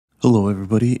Hello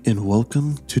everybody and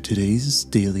welcome to today's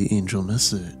daily angel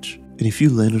message. And if you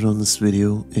landed on this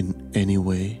video in any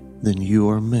way, then you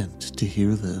are meant to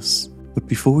hear this. But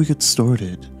before we get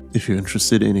started, if you're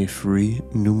interested in a free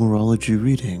numerology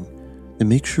reading, then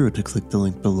make sure to click the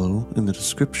link below in the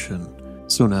description.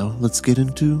 So now let's get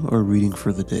into our reading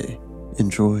for the day.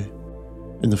 Enjoy.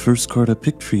 And the first card I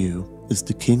picked for you is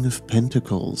the King of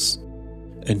Pentacles.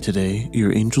 And today,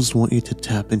 your angels want you to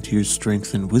tap into your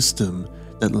strength and wisdom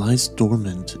that lies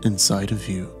dormant inside of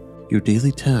you. Your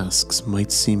daily tasks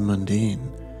might seem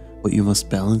mundane, but you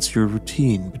must balance your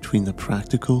routine between the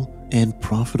practical and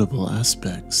profitable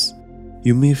aspects.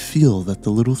 You may feel that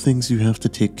the little things you have to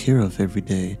take care of every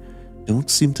day don't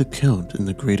seem to count in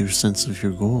the greater sense of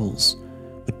your goals,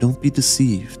 but don't be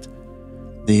deceived.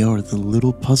 They are the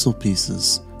little puzzle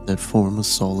pieces that form a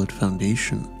solid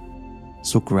foundation.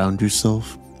 So ground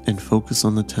yourself and focus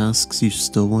on the tasks you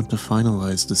still want to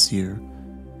finalize this year.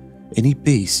 Any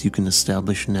base you can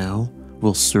establish now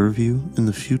will serve you in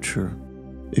the future.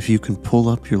 If you can pull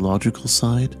up your logical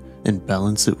side and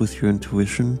balance it with your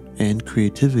intuition and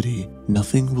creativity,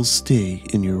 nothing will stay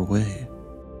in your way.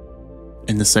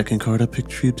 And the second card I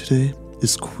picked for you today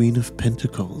is Queen of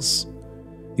Pentacles.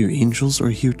 Your angels are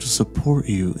here to support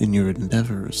you in your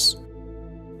endeavors.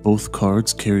 Both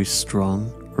cards carry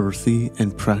strong, earthy,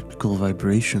 and practical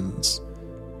vibrations.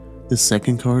 The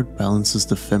second card balances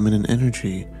the feminine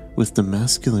energy with the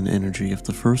masculine energy of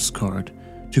the first card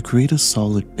to create a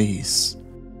solid base.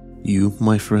 You,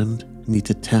 my friend, need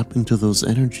to tap into those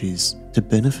energies to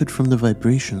benefit from the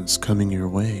vibrations coming your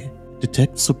way.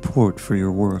 Detect support for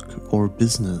your work or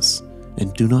business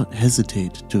and do not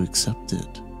hesitate to accept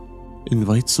it.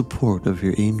 Invite support of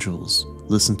your angels,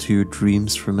 listen to your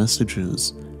dreams for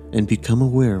messages, and become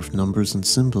aware of numbers and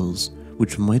symbols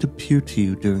which might appear to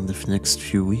you during the next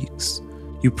few weeks.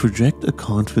 You project a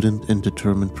confident and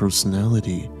determined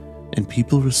personality, and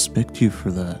people respect you for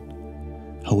that.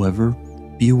 However,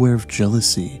 be aware of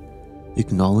jealousy.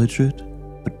 Acknowledge it,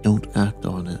 but don't act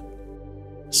on it.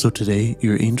 So today,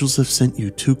 your angels have sent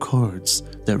you two cards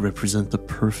that represent the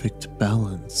perfect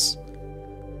balance.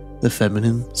 The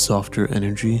feminine, softer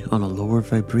energy on a lower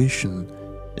vibration,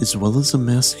 as well as a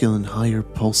masculine, higher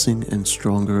pulsing and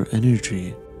stronger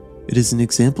energy. It is an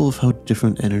example of how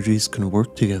different energies can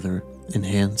work together,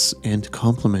 enhance, and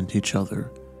complement each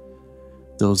other.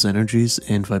 Those energies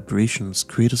and vibrations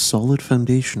create a solid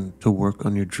foundation to work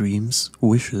on your dreams,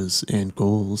 wishes, and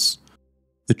goals.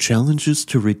 The challenge is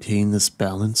to retain this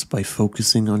balance by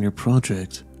focusing on your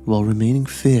project while remaining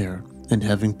fair and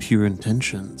having pure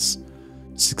intentions.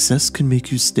 Success can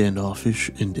make you standoffish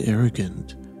and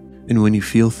arrogant, and when you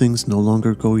feel things no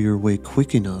longer go your way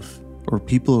quick enough or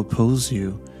people oppose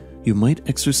you, you might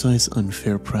exercise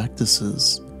unfair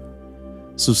practices.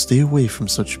 So stay away from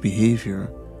such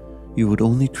behavior. You would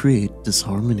only create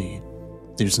disharmony.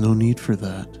 There's no need for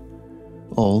that.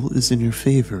 All is in your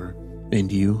favor,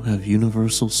 and you have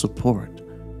universal support.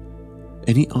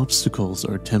 Any obstacles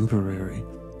are temporary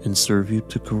and serve you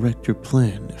to correct your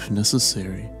plan if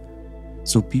necessary.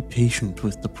 So be patient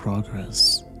with the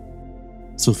progress.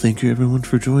 So thank you everyone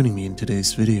for joining me in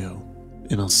today's video,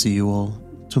 and I'll see you all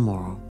tomorrow.